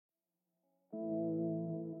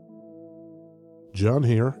John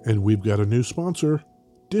here, and we've got a new sponsor,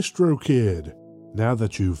 DistroKid. Now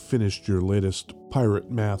that you've finished your latest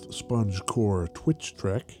Pirate Math Sponge Core Twitch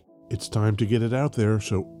trek, it's time to get it out there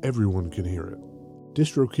so everyone can hear it.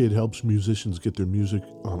 DistroKid helps musicians get their music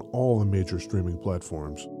on all the major streaming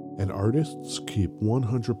platforms, and artists keep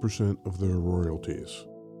 100% of their royalties.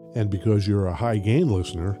 And because you're a High Gain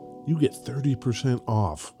listener, you get 30%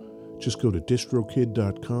 off. Just go to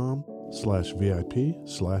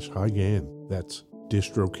distrokid.com/VIP/highgain. That's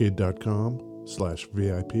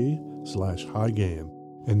distrokid.com/VIP/highgain.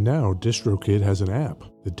 And now DistroKid has an app.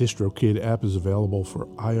 The DistroKid app is available for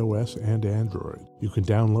iOS and Android. You can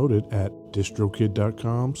download it at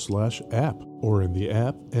distrokid.com/app or in the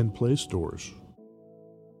App and Play stores.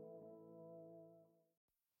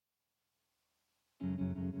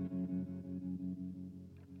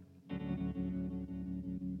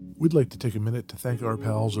 We'd like to take a minute to thank our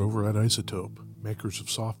pals over at Isotope, makers of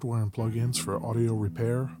software and plugins for audio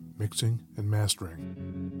repair, mixing, and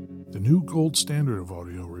mastering. The new gold standard of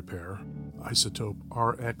audio repair, Isotope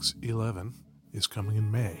RX11, is coming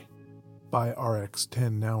in May. Buy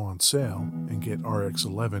RX10 now on sale and get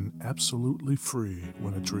RX11 absolutely free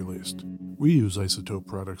when it's released. We use Isotope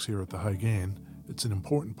products here at the High Gain. It's an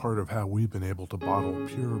important part of how we've been able to bottle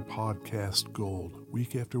pure podcast gold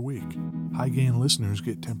week after week. High Gain listeners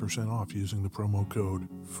get 10% off using the promo code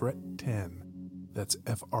FRET10. That's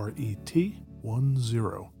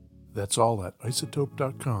FRET10. That's all at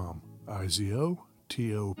isotope.com. IZOTOPE.com.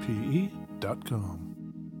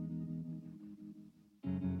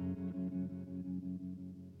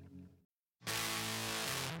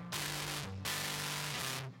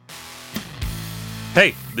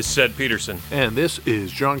 Hey, this is Ed Peterson. And this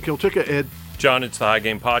is John Kiltica, Ed. John, it's the High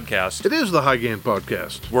Gain Podcast. It is the High Gain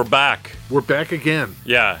Podcast. We're back. We're back again.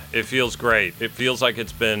 Yeah, it feels great. It feels like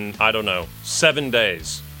it's been, 7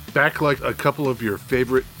 days. Back like a couple of your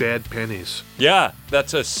favorite bad pennies. Yeah,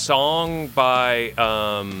 that's a song by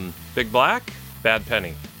Big Black, Bad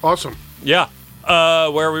Penny. Awesome. Yeah.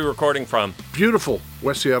 Where are we recording from? Beautiful.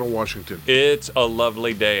 West Seattle, Washington. It's a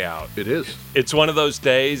lovely day out. It is. It's one of those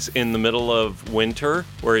days in the middle of winter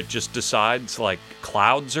where it just decides, like,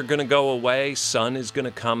 clouds are going to go away, sun is going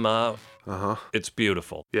to come up. Uh-huh. It's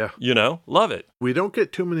beautiful. Yeah. You know, love it. We don't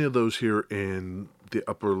get too many of those here in the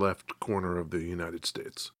upper left corner of the United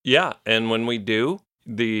States. Yeah, and when we do,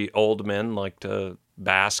 the old men like to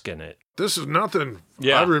bask in it. This is nothing.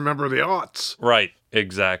 Yeah. I remember the aughts. Right,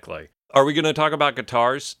 exactly. Are we going to talk about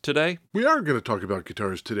guitars today? We are going to talk about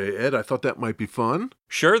guitars today, Ed. I thought that might be fun.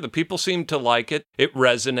 Sure, the people seem to like it. It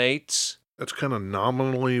resonates. That's kind of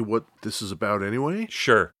nominally what this is about anyway.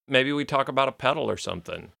 Sure. Maybe we talk about a pedal or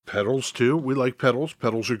something. Pedals, too. We like pedals.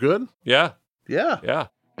 Pedals are good. Yeah. Yeah. Yeah.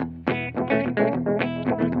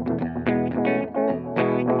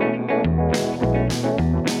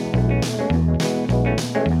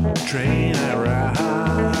 Train I ride,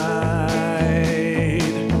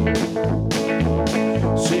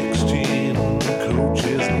 16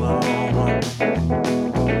 coaches long.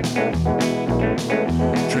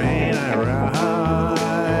 Train I ride,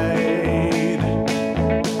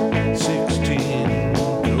 16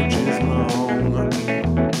 coaches long.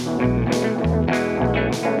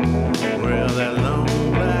 Well, that long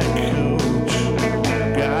black coach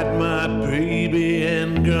got my baby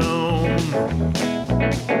and gone.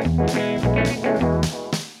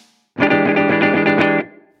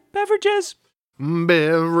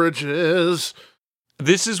 Beverages.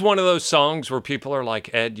 This is one of those songs where people are like,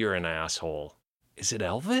 Ed, you're an asshole. Is it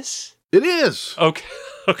Elvis? It is. Okay.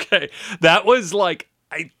 Okay. That was like,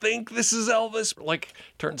 I think this is Elvis. Like,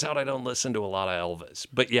 turns out I don't listen to a lot of Elvis.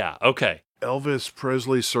 But yeah, okay. Elvis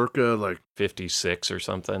Presley circa like 56 or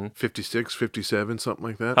something. 56, 57, something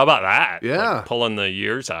like that. How about that? Yeah. Like pulling the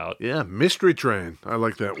years out. Yeah, Mystery Train. I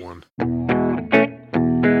like that one.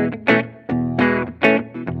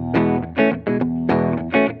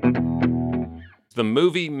 The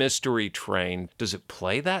movie Mystery Train, does it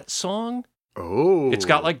play that song? Oh. It's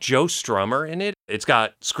got like Joe Strummer in it. It's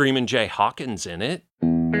got Screamin' Jay Hawkins in it.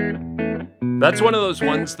 That's one of those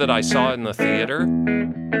ones that I saw in the theater.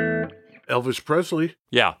 Elvis Presley.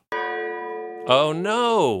 Yeah. Oh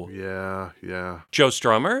no. Yeah, yeah. Joe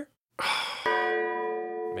Strummer?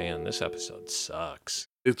 Man, this episode sucks.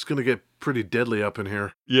 It's going to get pretty deadly up in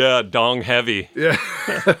here. Yeah, dong heavy. Yeah.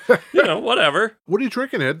 You know, whatever. What are you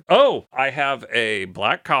drinking, Ed? Oh, I have a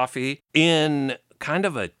black coffee in kind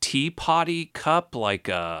of a teapotty cup, like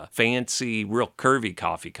a fancy, real curvy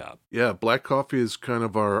coffee cup. Yeah, black coffee is kind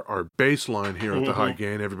of our baseline here at the High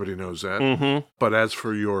Gain. Everybody knows that. Mm-hmm. But as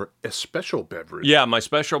for your special beverage. Yeah, my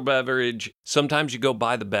special beverage, sometimes you go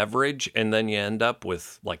buy the beverage and then you end up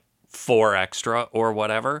with like 4 extra or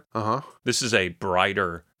whatever. Uh-huh. This is a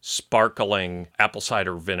brighter, sparkling apple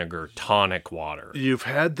cider vinegar tonic water. You've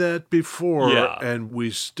had that before, Yeah. and we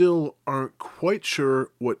still aren't quite sure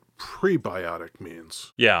what prebiotic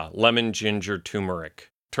means. Yeah, lemon, ginger, turmeric.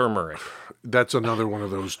 That's another one of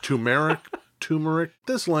those turmeric.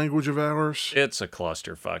 This language of ours. It's a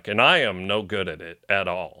clusterfuck, and I am no good at it at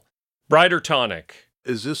all. Brighter tonic.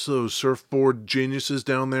 Is this those surfboard geniuses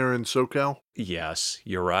down there in SoCal? Yes,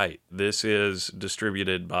 you're right. This is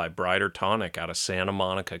distributed by Brighter Tonic out of Santa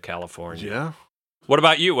Monica, California. Yeah? What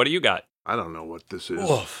about you? What do you got? I don't know what this is.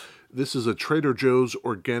 Oof. This is a Trader Joe's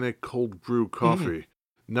organic cold brew coffee.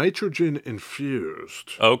 Nitrogen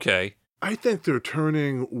infused. Okay. I think they're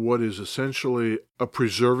turning what is essentially a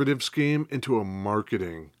preservative scheme into a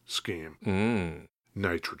marketing scheme.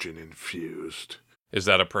 Nitrogen infused. Is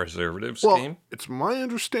that a preservative Well, scheme? it's my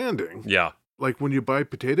understanding. Yeah. Like when you buy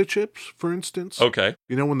potato chips, for instance. Okay.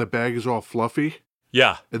 You know when the bag is all fluffy?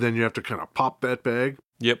 Yeah. And then you have to kind of pop that bag?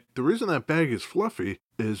 Yep. The reason that bag is fluffy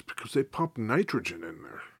is because they pump nitrogen in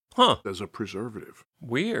there. Huh. As a preservative.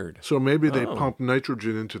 Weird. So maybe they pump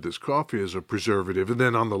nitrogen into this coffee as a preservative, and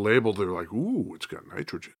then on the label they're like, ooh, it's got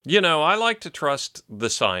nitrogen. You know, I like to trust the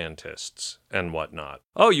scientists and whatnot.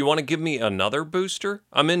 Oh, you want to give me another booster?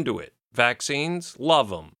 I'm into it. Vaccines? Love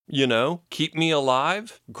them. You know, keep me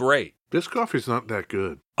alive? Great. This coffee's not that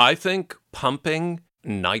good. I think pumping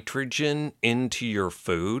nitrogen into your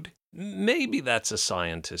food, maybe that's a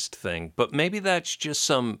scientist thing, but maybe that's just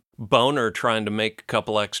some boner trying to make a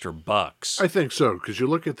couple extra bucks. I think so, because you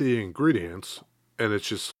look at the ingredients, and it's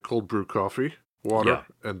just cold brew coffee, water,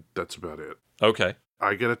 and that's about it. Okay.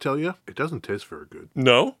 I gotta tell you, it doesn't taste very good.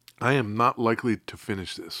 No? I am not likely to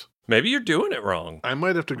finish this. Maybe you're doing it wrong. I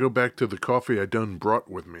might have to go back to the coffee I done brought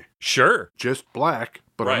with me. Sure. Just black,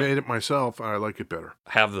 but Right. I made it myself. I like it better.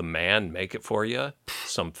 Have the man make it for you?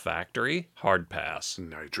 Some factory? Hard pass.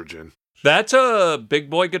 Nitrogen. That's a big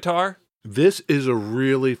boy guitar? This is a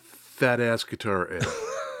really fat-ass guitar, Ed.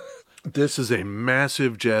 This is a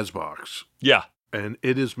massive jazz box, Yeah. and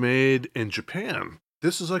it is made in Japan.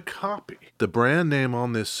 This is a copy. The brand name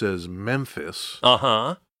on this says Memphis.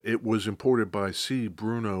 Uh-huh. It was imported by C.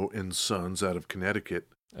 Bruno and Sons out of Connecticut.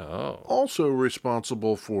 Oh. Also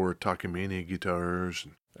responsible for Takamine guitars.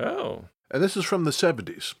 Oh. And this is from the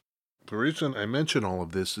 70s. The reason I mention all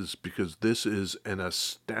of this is because this is an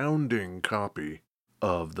astounding copy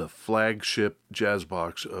of the flagship jazz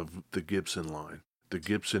box of the Gibson line, the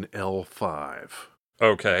Gibson L5.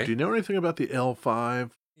 Okay. Do you know anything about the L5?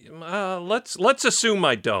 Let's assume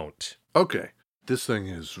I don't. Okay. This thing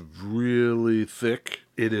is really thick.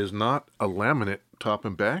 It is not a laminate top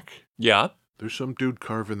and back. Yeah. There's some dude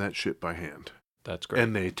carving that shit by hand. That's great.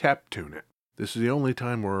 And they tap tune it. This is the only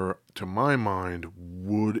time where, to my mind,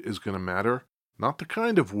 wood is going to matter. Not the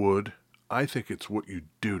kind of wood. I think it's what you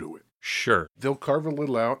do to it. Sure. They'll carve a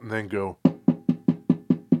little out and then go,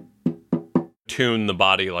 Tune the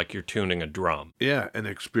body like you're tuning a drum. yeah, an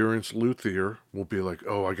experienced luthier will be like,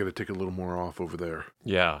 oh, I got to take a little more off over there.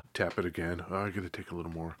 Yeah. Tap it again. Oh, I got to take a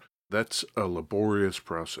little more. That's a laborious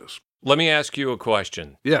process. Let me ask you a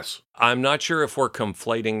question. Yes. I'm not sure if we're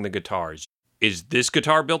conflating the guitars. Is this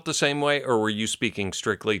guitar built the same way, or were you speaking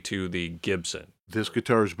strictly to the Gibson? This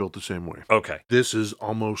guitar is built the same way. Okay. This is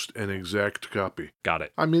almost an exact copy. Got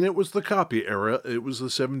it. I mean, it was the copy era. It was the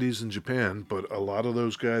 70s in Japan, but a lot of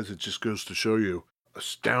those guys, it just goes to show you,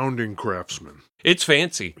 astounding craftsmen. It's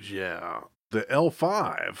fancy. Yeah. The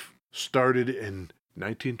L5 started in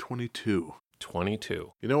 1922.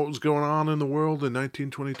 22. You know what was going on in the world in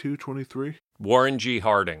 1922, 23? Warren G.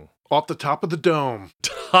 Harding. Off the top of the dome.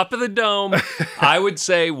 Top of the dome. I would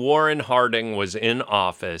say Warren Harding was in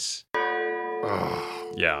office.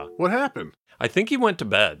 Oh, Yeah. what happened? I think he went to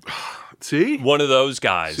bed. See? One of those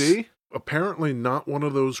guys. See? Apparently not one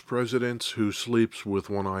of those presidents who sleeps with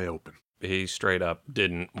one eye open. He straight up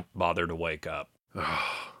didn't bother to wake up.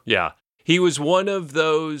 Yeah. He was one of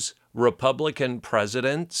those Republican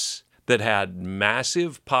presidents that had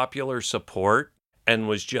massive popular support and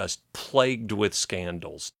was just plagued with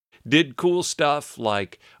scandals. Did cool stuff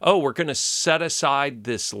like, oh, we're going to set aside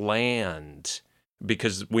this land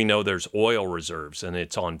because we know there's oil reserves and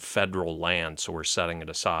it's on federal land, so we're setting it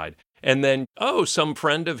aside. And then, oh, some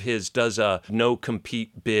friend of his does a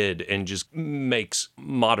no-compete bid and just makes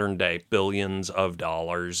modern-day billions of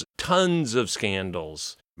dollars. Tons of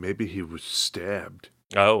scandals. Maybe he was stabbed.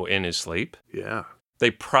 Oh, in his sleep? Yeah.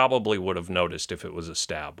 They probably would have noticed if it was a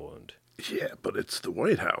stab wound. Yeah, but it's the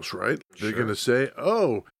White House, right? They're Sure. going to say,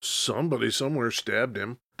 oh, somebody somewhere stabbed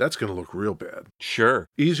him. That's going to look real bad. Sure.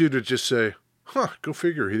 Easier to just say, huh, go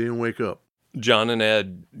figure, he didn't wake up. John and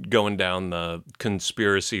Ed going down the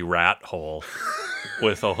conspiracy rat hole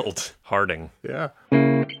with old Harding. Yeah.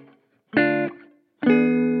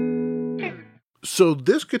 So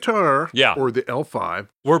this guitar, or the L5...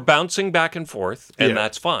 We're bouncing back and forth, and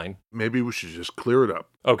that's fine. Maybe we should just clear it up.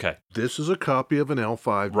 Okay. This is a copy of an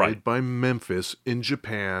L5 made by Memphis in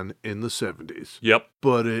Japan in the 70s. Yep.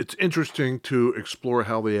 But it's interesting to explore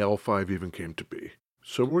how the L5 even came to be.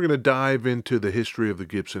 So we're going to dive into the history of the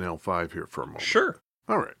Gibson L5 here for a moment. Sure.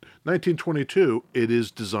 All right. 1922, it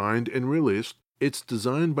is designed and released. It's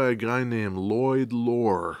designed by a guy named Lloyd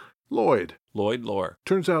Lohr. Lloyd Lohr.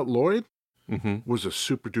 Turns out Lloyd was a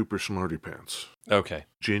super-duper smarty pants. Okay.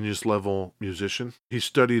 Genius-level musician. He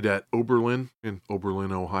studied at Oberlin in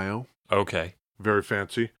Oberlin, Ohio. Okay. Very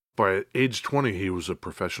fancy. By age 20, he was a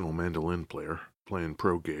professional mandolin player, playing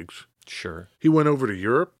pro gigs. Sure. He went over to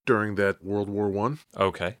Europe during that World War I.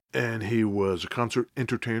 Okay. And he was a concert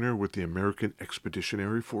entertainer with the American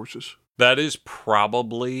Expeditionary Forces. That is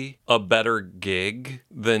probably a better gig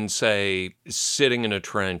than, say, sitting in a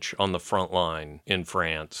trench on the front line in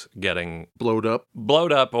France, getting blowed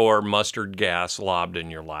up or mustard gas lobbed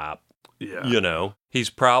in your lap. Yeah. You know,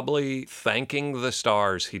 he's probably thanking the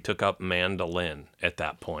stars he took up mandolin at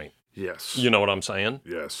that point. Yes. You know what I'm saying?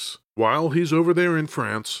 Yes. While he's over there in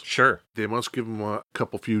France, sure, they must give him a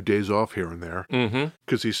few days off here and there,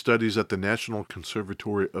 because he studies at the National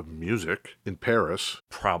Conservatory of Music in Paris.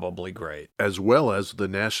 Probably great. As well as the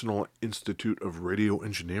National Institute of Radio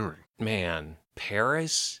Engineering. Man,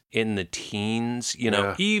 Paris in the teens, you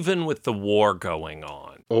know, even with the war going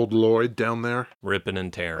on. Old Lloyd down there. Ripping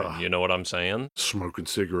and tearing, you know what I'm saying? Smoking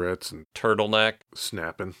cigarettes and... turtleneck.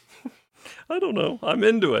 Snapping. I don't know. I'm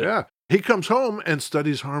into it. Yeah. He comes home and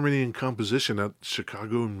studies harmony and composition at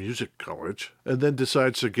Chicago Music College, and then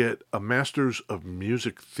decides to get a Master's of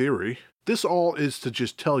Music Theory. This all is to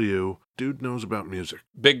just tell you, dude knows about music.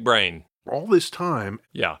 Big brain. All this time,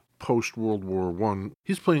 yeah, post-World War I,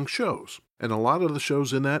 he's playing shows. And a lot of the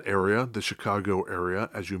shows in that area, the Chicago area,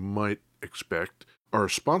 as you might expect, are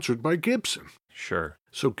sponsored by Gibson. Sure.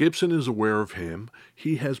 So Gibson is aware of him.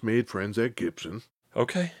 He has made friends at Gibson.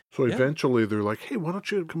 Okay. So eventually they're like, hey, why don't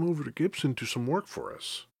you come over to Gibson, do some work for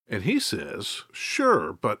us? And he says,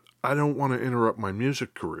 sure, but I don't want to interrupt my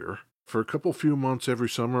music career. For a few months every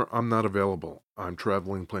summer, I'm not available. I'm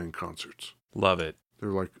traveling playing concerts. Love it.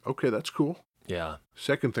 They're like, okay, that's cool. Yeah.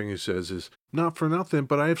 Second thing he says is, not for nothing,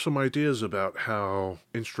 but I have some ideas about how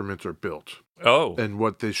instruments are built. Oh. And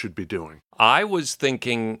what they should be doing. I was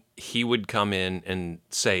thinking he would come in and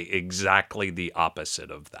say exactly the opposite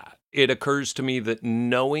of that. It occurs to me that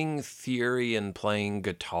knowing theory and playing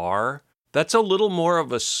guitar, that's a little more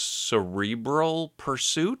of a cerebral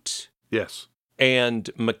pursuit. Yes. And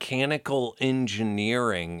mechanical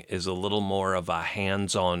engineering is a little more of a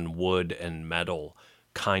hands-on wood and metal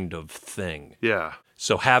kind of thing. Yeah.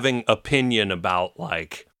 So having opinion about,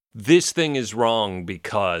 like, this thing is wrong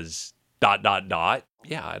because ...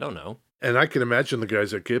 Yeah, I don't know. And I can imagine the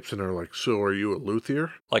guys at Gibson are like, so are you a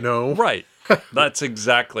luthier? Like, no. Right. That's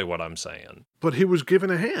exactly what I'm saying. But he was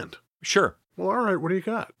given a hand. Sure. Well, all right, what do you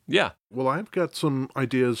got? Yeah. Well, I've got some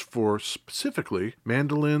ideas for specifically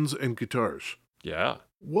mandolins and guitars. Yeah.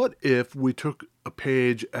 What if we took a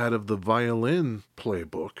page out of the violin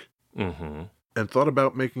playbook and thought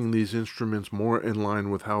about making these instruments more in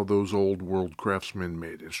line with how those old world craftsmen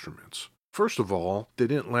made instruments? First of all, they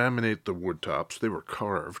didn't laminate the wood tops. They were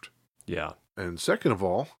carved. Yeah. And second of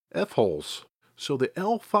all, F-holes. So the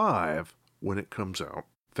L5, when it comes out,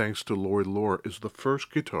 thanks to Lloyd Lohr, is the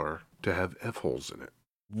first guitar to have F-holes in it.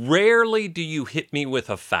 Rarely do you hit me with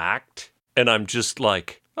a fact, and I'm just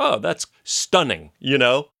like, oh, that's stunning, you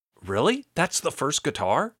know? Really? That's the first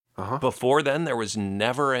guitar? Before then, there was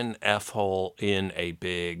never an F-hole in a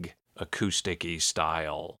big acoustic-y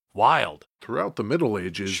style. Wild. Throughout the Middle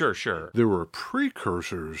Ages, sure, there were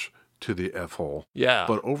precursors to the F-hole. Yeah.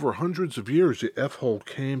 But over hundreds of years, the F-hole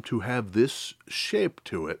came to have this shape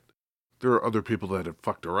to it. There are other people that have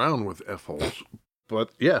fucked around with F-holes. But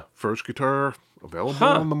yeah, first guitar available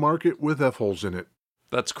on the market with F-holes in it.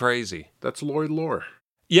 That's crazy. That's Lloyd Lohr.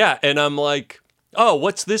 Yeah, and I'm like, oh,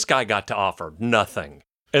 what's this guy got to offer? Nothing.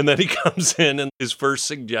 And then he comes in and his first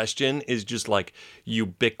suggestion is just like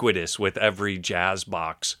ubiquitous with every jazz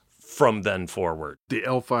box from then forward. The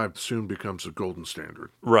L5 soon becomes a golden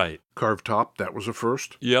standard. Right. Carved top, that was a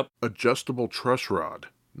first. Yep. Adjustable truss rod,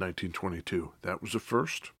 1922. That was a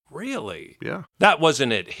first. Really? Yeah. That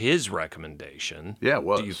wasn't at his recommendation. Yeah, it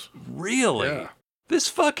was. Really? Yeah. This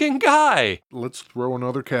fucking guy. Let's throw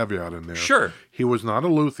another caveat in there. Sure. He was not a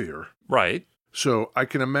luthier. Right. So I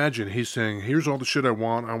can imagine he's saying, here's all the shit I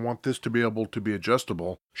want. I want this to be able to be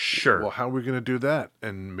adjustable. Sure. Well, how are we going to do that?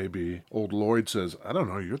 And maybe old Lloyd says, I don't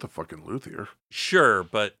know, you're the fucking luthier. Sure,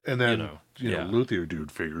 but, And then, yeah. luthier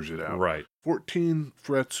dude figures it out. Right. 14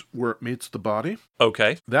 frets where it meets the body.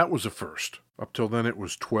 Okay. That was a first. Up till then, it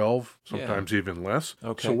was 12, sometimes even less.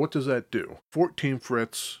 Okay. So what does that do? 14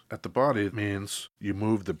 frets at the body means you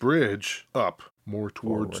move the bridge up more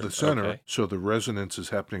towards Forward. the center, Okay. so the resonance is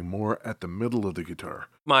happening more at the middle of the guitar.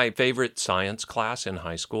 My favorite science class in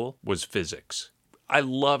high school was physics. I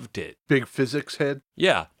loved it. Big physics head?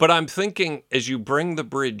 Yeah, but I'm thinking as you bring the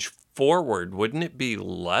bridge forward, wouldn't it be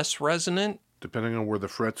less resonant? Depending on where the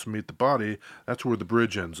frets meet the body, that's where the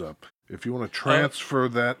bridge ends up. If you want to transfer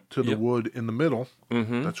that to the wood in the middle,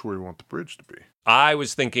 that's where you want the bridge to be. I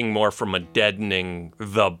was thinking more from a deadening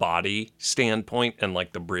the body standpoint and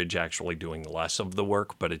like the bridge actually doing less of the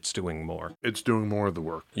work, but it's doing more. It's doing more of the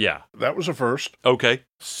work. Yeah. That was a first. Okay.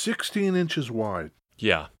 16 inches wide.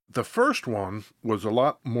 Yeah. The first one was a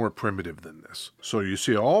lot more primitive than this. So you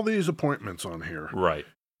see all these appointments on here. Right.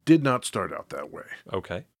 Did not start out that way.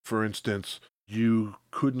 Okay. For instance, you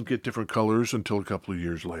couldn't get different colors until a couple of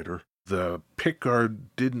years later. The pickguard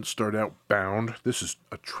didn't start out bound. This is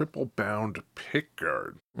a triple bound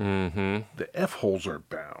pickguard. Mm-hmm. The F-holes are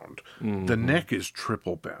bound. Mm-hmm. The neck is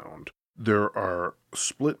triple bound. There are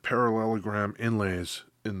split parallelogram inlays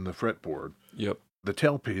in the fretboard. Yep. The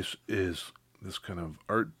tailpiece is this kind of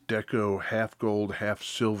Art Deco, half gold, half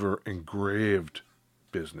silver engraved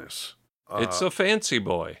business. It's a fancy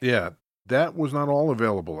boy. Yeah, that was not all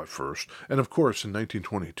available at first. And of course, in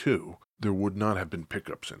 1922, there would not have been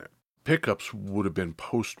pickups in it. Pickups would have been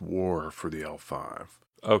post-war for the L5.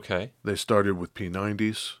 Okay. They started with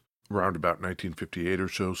P90s. Around about 1958 or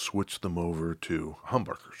so, switched them over to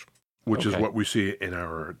humbuckers, which is what we see in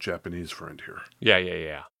our Japanese friend here.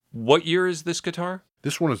 Yeah. What year is this guitar?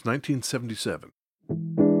 This one is 1977.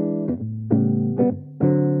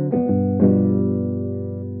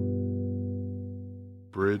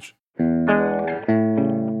 Bridge.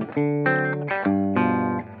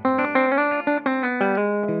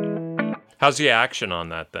 How's the action on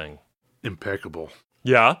that thing? Impeccable.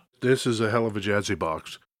 Yeah? This is a hell of a jazzy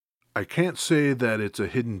box. I can't say that it's a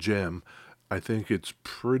hidden gem. I think it's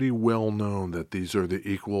pretty well known that these are the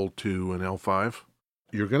equal to an L5.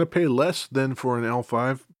 You're going to pay less than for an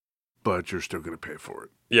L5, but you're still going to pay for it.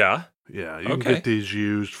 Yeah? Yeah, you can get these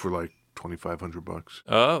used for like $2,500.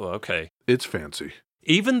 Oh, okay. It's fancy.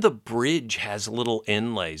 Even the bridge has little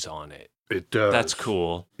inlays on it. It does. That's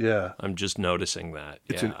cool. Yeah. I'm just noticing that.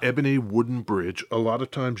 It's an ebony wooden bridge. A lot of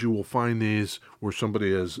times you will find these where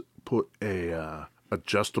somebody has put a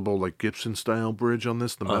adjustable, like Gibson-style bridge on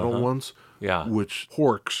this, the metal ones. Yeah. Which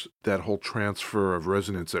horks that whole transfer of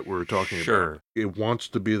resonance that we were talking about. It wants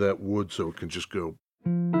to be that wood so it can just go.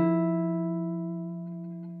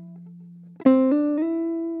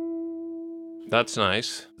 That's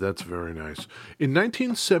nice. That's very nice. In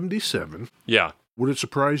 1977... Yeah. Would it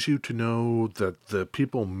surprise you to know that the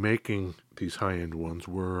people making these high-end ones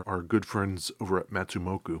were our good friends over at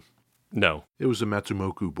Matsumoku? No. It was the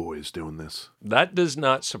Matsumoku boys doing this. That does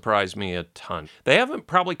not surprise me a ton. They haven't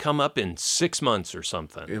probably come up in 6 months or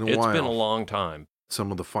something. It's been a long time.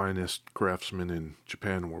 Some of the finest craftsmen in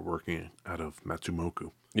Japan were working out of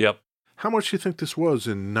Matsumoku. Yep. How much do you think this was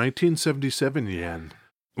in 1977 yen?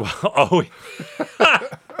 Well,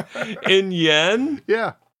 in yen?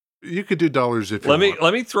 Yeah. You could do dollars if you want.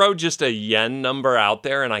 Let me throw just a yen number out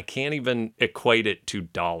there, and I can't even equate it to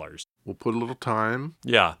dollars. We'll put a little time.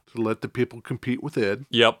 Yeah. To let the people compete with Ed.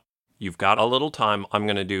 Yep. You've got a little time. I'm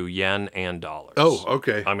going to do yen and dollars. Oh,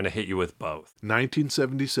 okay. I'm going to hit you with both.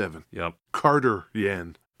 1977. Yep. Carter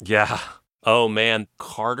yen. Yeah. Oh, man.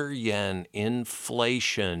 Carter yen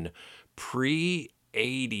inflation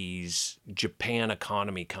pre-80s Japan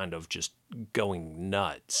economy kind of just going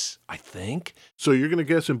nuts, I think. So you're going to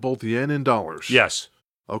guess in both yen and dollars? Yes.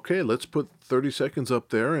 Okay, let's put 30 seconds up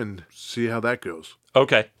there and see how that goes.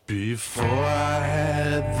 Okay. Before I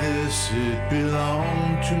had this, it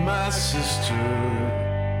belonged to my sister.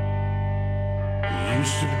 It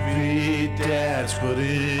used to be Dad's, but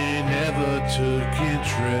he never took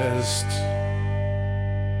interest.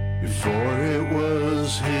 Before it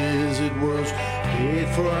was his, it was paid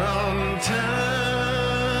for on time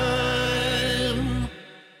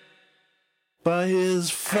by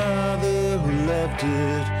his father who left it,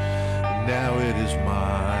 and now it is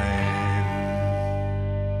mine.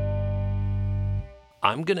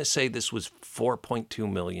 I'm going to say this was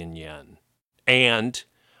 4.2 million yen. And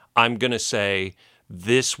I'm going to say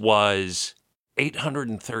this was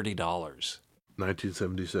 $830.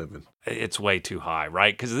 1977. it's way too high,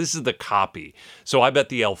 right? Because this is the copy. So I bet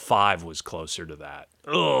the L5 was closer to that.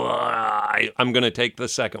 I'm going to take the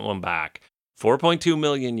second one back. 4.2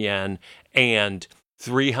 million yen and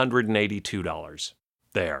 $382.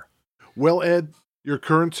 There. Well, Ed, your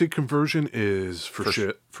currency conversion is for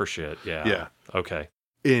shit. For shit, yeah. Yeah. Okay.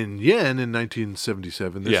 In yen in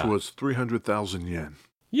 1977, this Yeah. was 300,000 yen.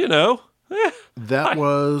 You know. That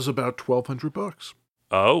was about $1,200.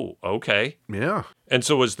 Oh, okay. Yeah. And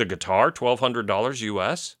so was the guitar $1,200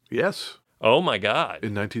 US? Yes. Oh, my God.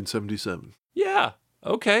 In 1977. Yeah.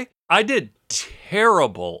 Okay. I did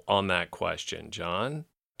terrible on that question, John.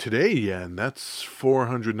 Today, yen, that's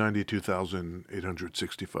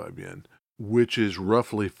 492,865 yen, which is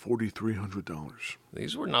roughly $4,300.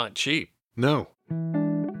 These were not cheap. No.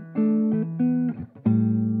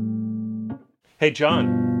 Hey,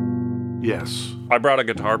 John. Yes. I brought a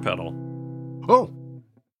guitar pedal. Oh.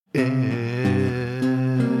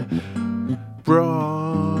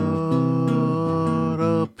 Brought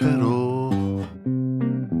a pedal.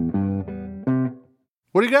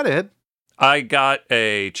 What do you got, Ed? I got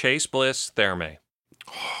a Chase Bliss Therme.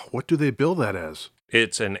 What do they bill that as?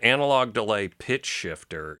 It's an analog delay pitch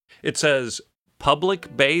shifter. It says,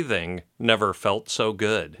 public bathing never felt so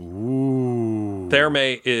good. Ooh.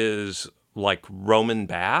 Therme is like Roman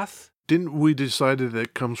bath. Didn't we decide that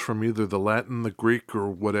it comes from either the Latin, the Greek, or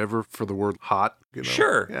whatever for the word hot? You know?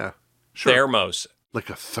 Sure. Yeah. Sure. Thermos. Like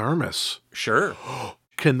a thermos. Sure.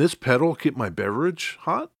 Can this pedal keep my beverage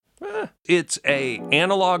hot? It's a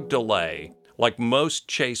analog delay. Like most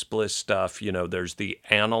Chase Bliss stuff, you know, there's the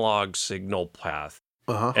analog signal path.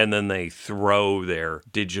 Uh-huh. And then they throw their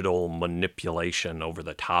digital manipulation over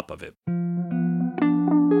the top of it.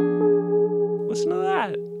 Listen to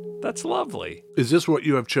that. That's lovely. Is this what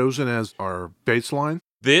you have chosen as our bass line?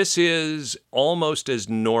 This is almost as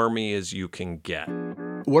normy as you can get.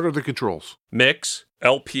 What are the controls? Mix,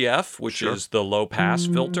 LPF, which Sure. is the low pass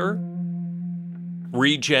filter.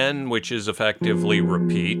 Regen, which is effectively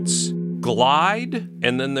repeats. Glide,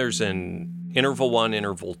 and then there's an interval 1,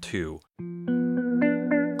 interval 2.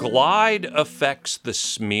 Glide affects the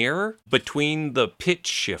smear between the pitch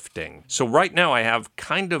shifting. So right now I have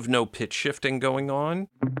kind of no pitch shifting going on.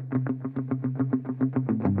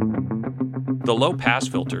 The low pass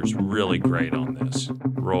filter is really great on this.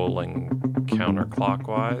 Rolling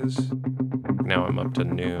counterclockwise. Now I'm up to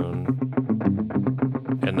noon.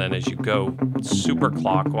 And then as you go super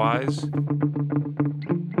clockwise,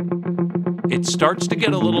 it starts to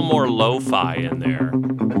get a little more lo-fi in there.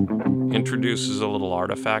 Introduces a little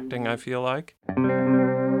artifacting, I feel like.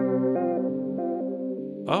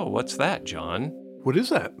 Oh, what's that, John? What is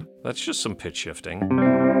that? That's just some pitch shifting.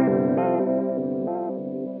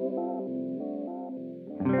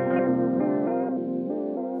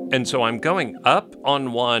 And so I'm going up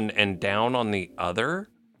on one and down on the other.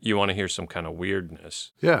 You want to hear some kind of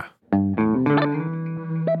weirdness. Yeah.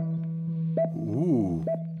 Ooh.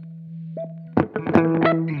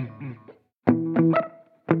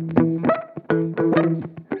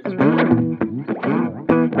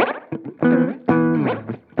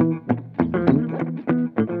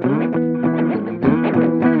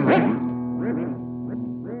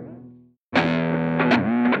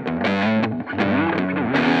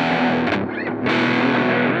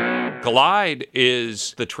 Glide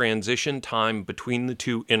is the transition time between the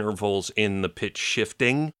two intervals in the pitch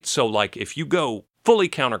shifting. So like if you go fully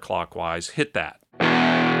counterclockwise, hit that.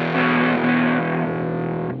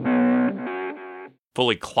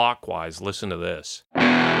 Fully clockwise, listen to this.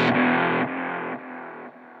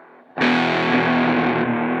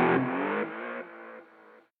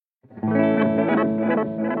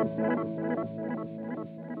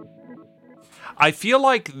 I feel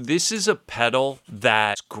like this is a pedal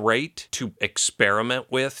that's great to experiment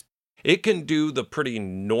with. It can do the pretty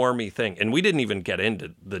normy thing. And we didn't even get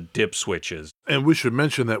into the dip switches. And we should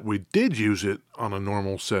mention that we did use it on a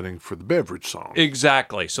normal setting for the beverage song.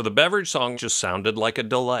 Exactly. So the beverage song just sounded like a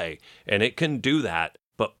delay. And it can do that.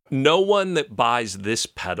 But no one that buys this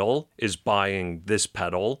pedal is buying this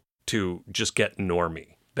pedal to just get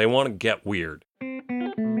normy. They want to get weird.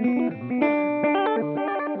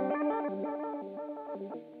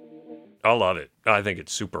 I love it. I think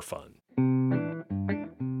it's super fun.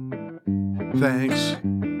 Thanks,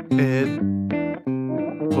 Ed,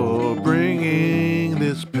 for bringing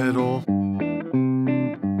this pedal.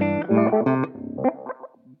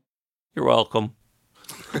 You're welcome.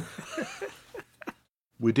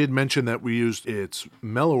 We did mention that we used its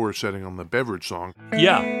mellower setting on the beverage song.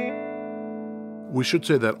 Yeah. We should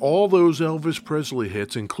say that all those Elvis Presley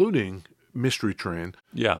hits, including Mystery Train,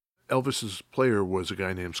 Yeah. Elvis's player was a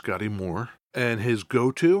guy named Scotty Moore, and his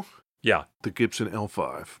go-to Yeah. The Gibson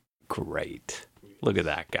L5. Great. Look at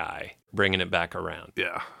that guy bringing it back around.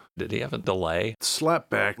 Yeah. Did he have a delay?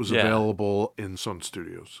 Slapback was available in Sun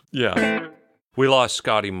Studios. Yeah. We lost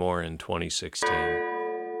Scotty Moore in 2016.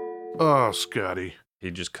 Oh, Scotty.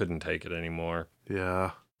 He just couldn't take it anymore.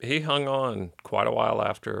 Yeah. He hung on quite a while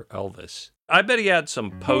after Elvis. I bet he had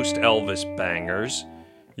some post-Elvis bangers,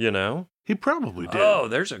 you know? He probably did. Oh,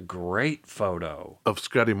 there's a great photo. Of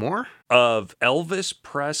Scotty Moore? Of Elvis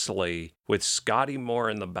Presley with Scotty Moore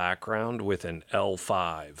in the background with an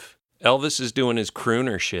L5. Elvis is doing his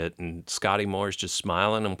crooner shit, and Scotty Moore's just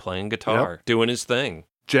smiling and playing guitar, doing his thing.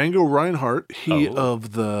 Django Reinhardt, he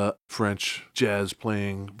of the French jazz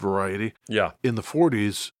playing variety, in the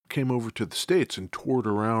 40s, came over to the States and toured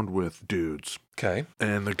around with dudes. Okay.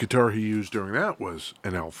 And the guitar he used during that was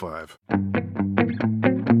an L5.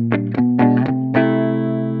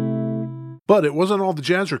 But it wasn't all the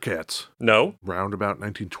Jazzer Cats. No. Round about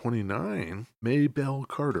 1929, Maybelle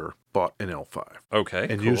Carter bought an L5. Okay,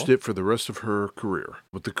 and used it for the rest of her career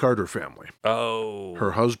with the Carter family. Oh.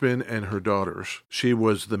 Her husband and her daughters. She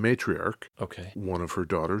was the matriarch. Okay. One of her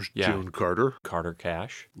daughters, June Carter. Carter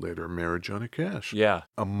Cash. Later married Johnny Cash. Yeah.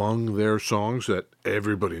 Among their songs that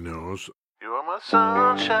everybody knows. You are my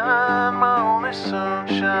sunshine, my only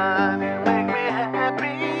sunshine. You make me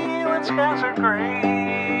happy when skies are gray.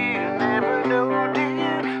 You never know,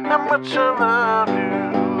 dear, how much I love you.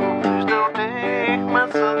 Please don't take my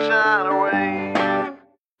sunshine away.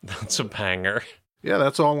 That's a banger. Yeah,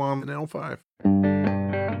 that's all on an L5.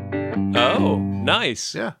 Oh,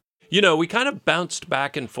 nice. Yeah. You know, we kind of bounced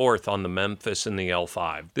back and forth on the Memphis and the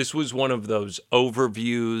L5. This was one of those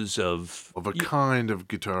overviews of a kind of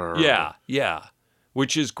guitar. Yeah,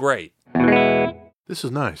 which is great. This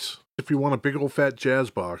is nice. If you want a big old fat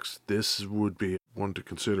jazz box, this would be one to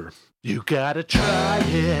consider. You gotta try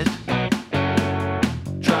it.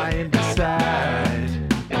 Try and decide.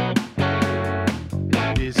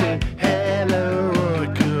 Is it hello or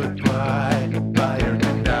goodbye? Buy or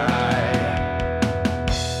deny?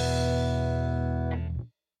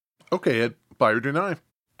 Okay, Ed, buy or deny?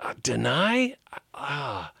 Deny?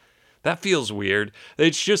 That feels weird.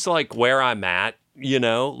 It's just like where I'm at, you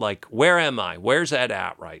know? Like, where am I? Where's Ed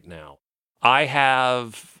at right now? I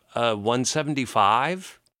have a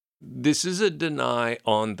 175. This is a deny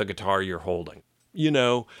on the guitar you're holding, you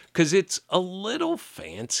know? Because it's a little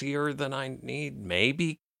fancier than I need,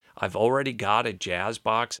 maybe. I've already got a jazz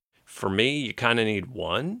box. For me, you kind of need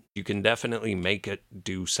one. You can definitely make it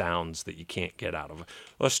do sounds that you can't get out of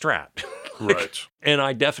a Strat. Right. And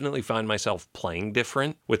I definitely find myself playing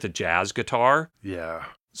different with a jazz guitar. Yeah.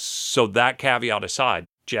 So that caveat aside,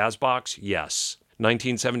 jazz box, yes.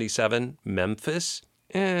 1977, Memphis,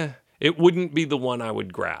 it wouldn't be the one I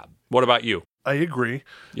would grab. What about you? I agree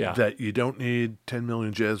Yeah. that you don't need 10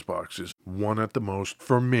 million jazz boxes. One at the most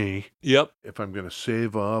for me. Yep. If I'm going to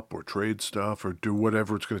save up or trade stuff or do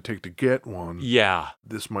whatever it's going to take to get one, Yeah.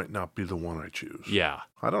 this might not be the one I choose. Yeah.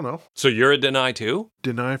 I don't know. So you're a deny too?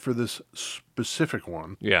 Deny for this specific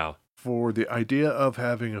one. Yeah. For the idea of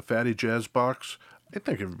having a fatty jazz box, I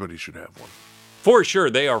think everybody should have one. For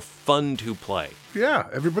sure, they are fun to play. Yeah,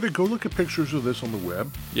 everybody go look at pictures of this on the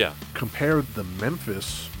web. Yeah. Compare the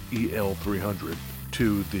Memphis EL-300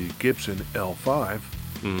 to the Gibson L5.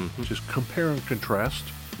 Mm-hmm. Just compare and contrast.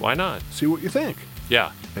 Why not? See what you think.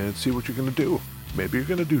 Yeah. And see what you're going to do. Maybe you're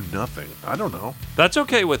going to do nothing. I don't know. That's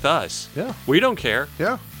okay with us. Yeah. We don't care.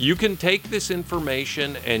 Yeah. You can take this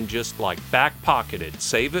information and just like back pocket it,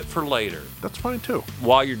 save it for later. That's fine too.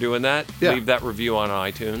 While you're doing that, Yeah. leave that review on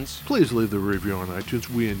iTunes. Please leave the review on iTunes.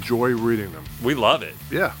 We enjoy reading them. We love it.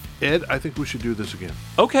 Yeah. Ed, I think we should do this again.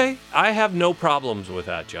 Okay. I have no problems with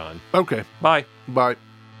that, John. Okay. Bye. Bye.